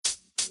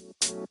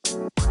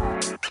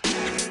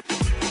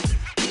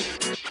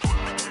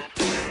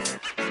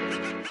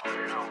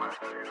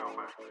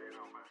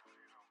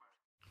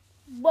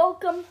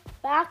Welcome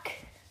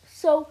back.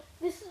 So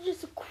this is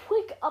just a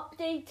quick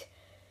update.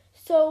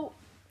 So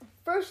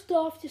first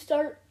off, to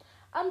start,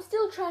 I'm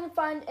still trying to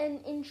find an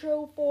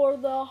intro for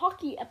the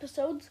hockey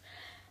episodes,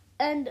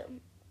 and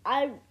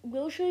I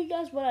will show you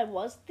guys what I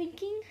was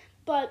thinking,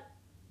 but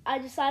I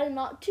decided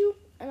not to,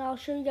 and I'll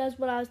show you guys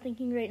what I was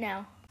thinking right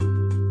now.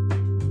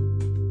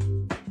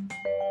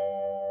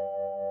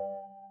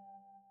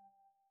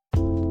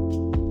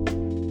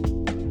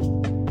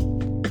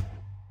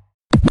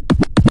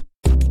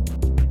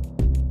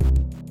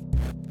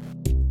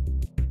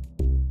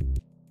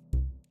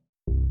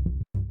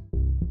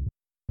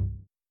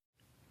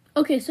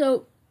 Okay,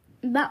 so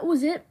that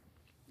was it.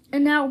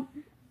 And now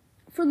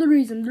for the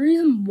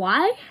reason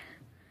why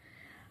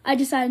I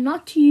decided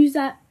not to use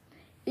that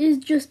is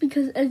just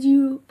because, as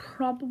you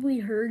probably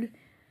heard,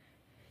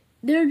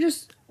 there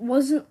just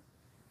wasn't,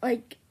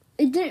 it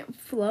didn't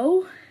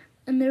flow,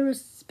 and there was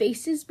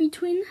spaces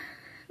between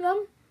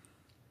them.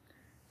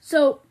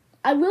 So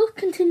I will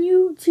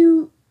continue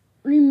to,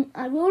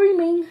 I will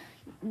remain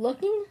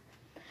looking,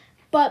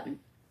 but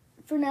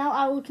for now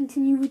I will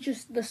continue with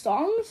just the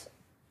songs.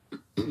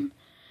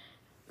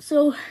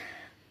 So,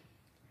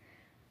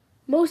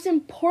 most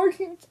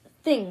important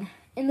thing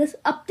in this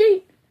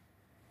update,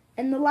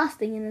 and the last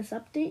thing in this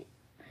update,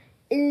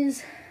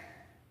 is,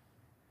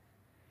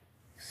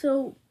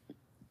 so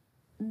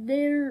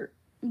there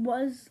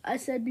was, I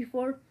said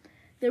before,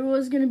 there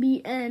was going to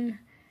be an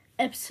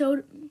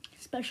episode,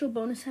 special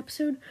bonus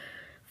episode,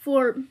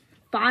 for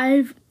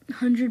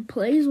 500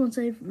 plays once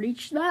I've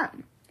reached that,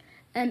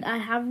 and I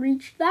have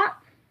reached that.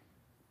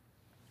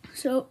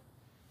 So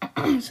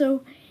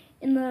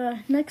in the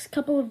next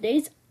couple of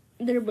days,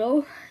 there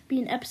will be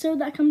an episode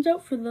that comes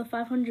out for the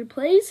 500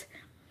 plays,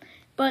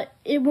 but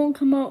it won't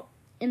come out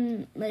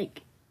in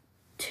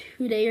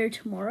today or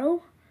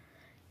tomorrow,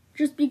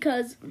 just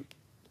because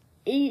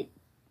it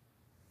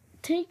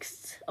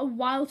takes a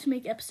while to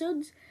make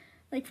episodes.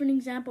 Like, for an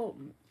example,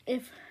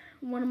 if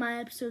one of my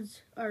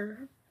episodes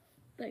are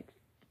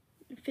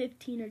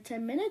 15 or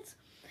 10 minutes,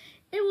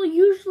 it will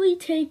usually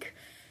take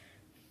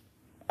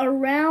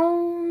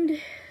around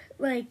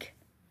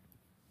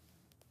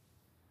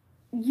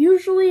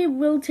usually it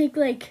will take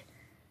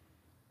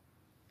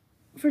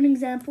for an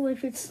example,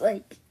 if it's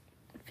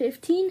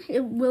 15,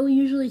 it will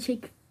usually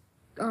take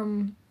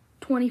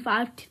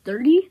 25 to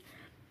 30.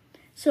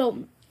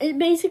 So it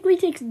basically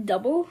takes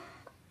double,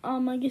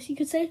 I guess you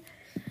could say.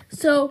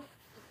 So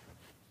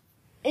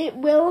it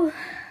will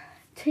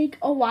take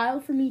a while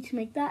for me to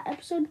make that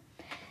episode,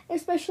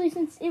 especially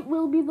since it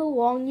will be the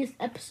longest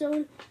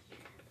episode.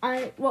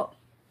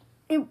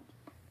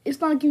 It's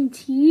not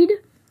guaranteed,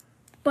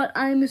 but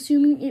I'm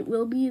assuming it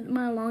will be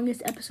my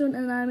longest episode,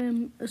 and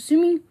I'm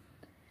assuming,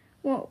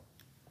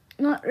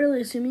 not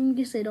really assuming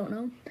because I don't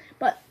know,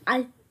 but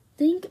I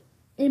think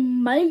it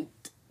might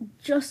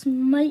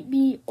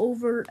be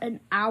over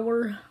an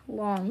hour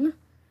long.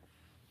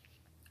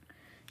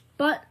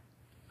 But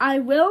I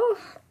will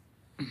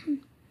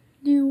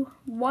do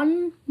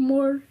one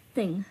more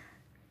thing.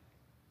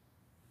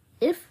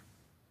 If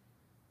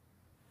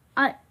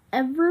I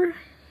ever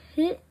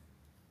hit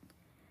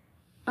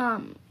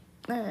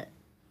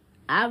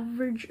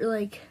average,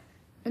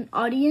 an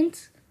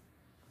audience,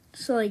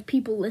 so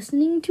people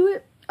listening to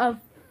it, of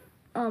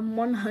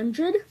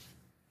 100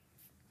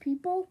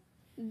 people,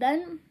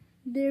 then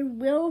there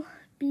will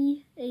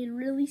be a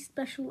really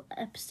special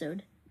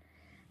episode.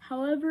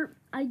 However,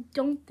 I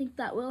don't think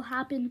that will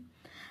happen,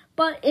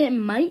 but it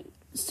might.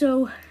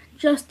 So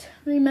just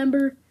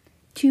remember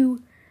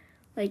to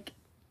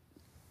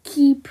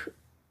keep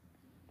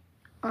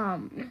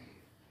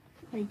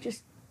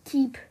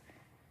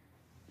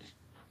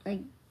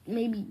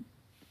maybe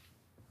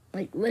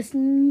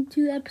listening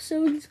to the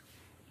episodes,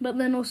 but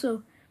then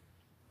also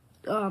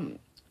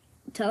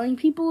telling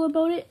people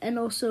about it, and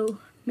also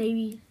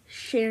maybe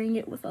sharing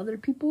it with other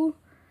people,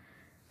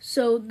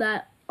 so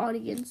that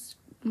audience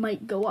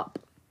might go up.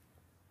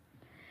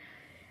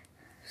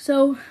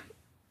 So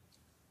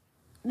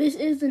this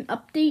is an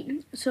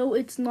update, so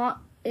it's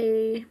not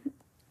a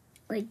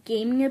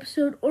gaming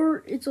episode,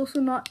 or it's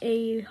also not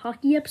a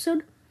hockey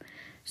episode.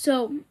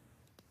 So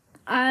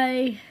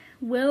I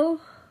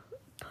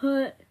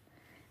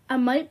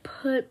might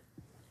put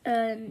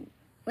an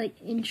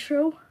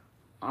intro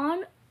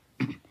on.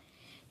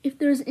 If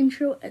there's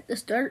intro at the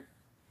start,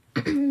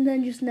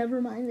 then just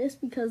never mind this,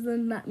 because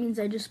then that means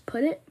I just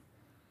put it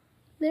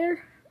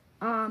there.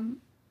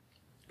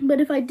 But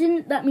if I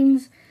didn't, that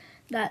means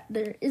that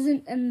there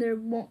isn't, and there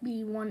won't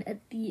be one at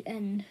the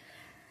end.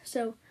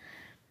 So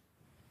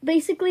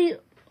basically,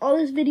 all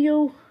this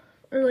video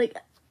or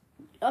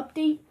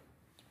update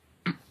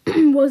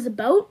was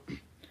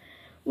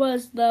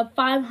the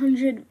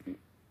 500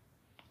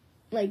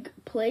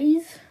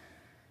 plays,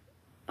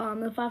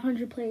 the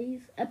 500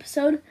 plays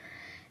episode,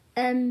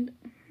 and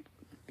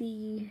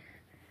the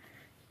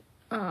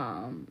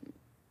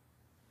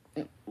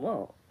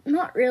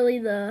not really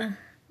the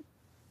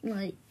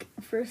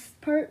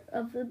first part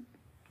of the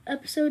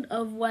episode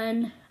of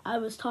when I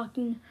was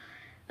talking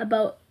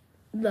about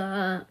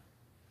the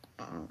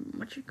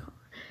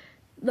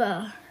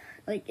the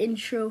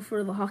intro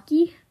for the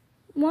hockey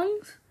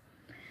ones.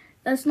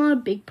 That's not a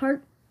big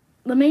part.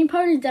 The main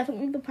part is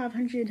definitely the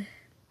 500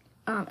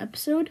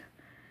 episode,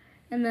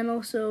 and then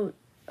also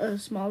a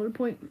smaller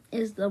point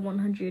is the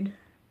 100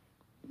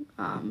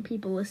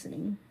 people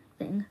listening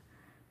thing.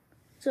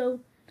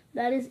 So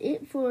that is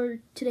it for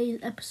today's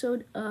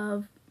episode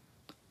of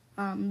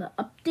the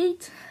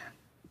update.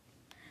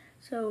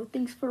 So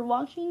thanks for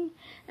watching,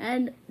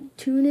 and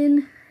tune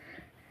in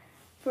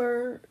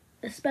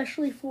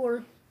especially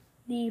for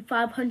the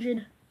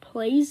 500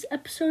 plays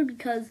episode,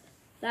 because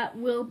that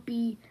will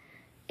be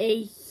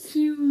a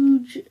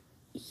huge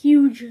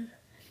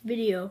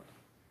video.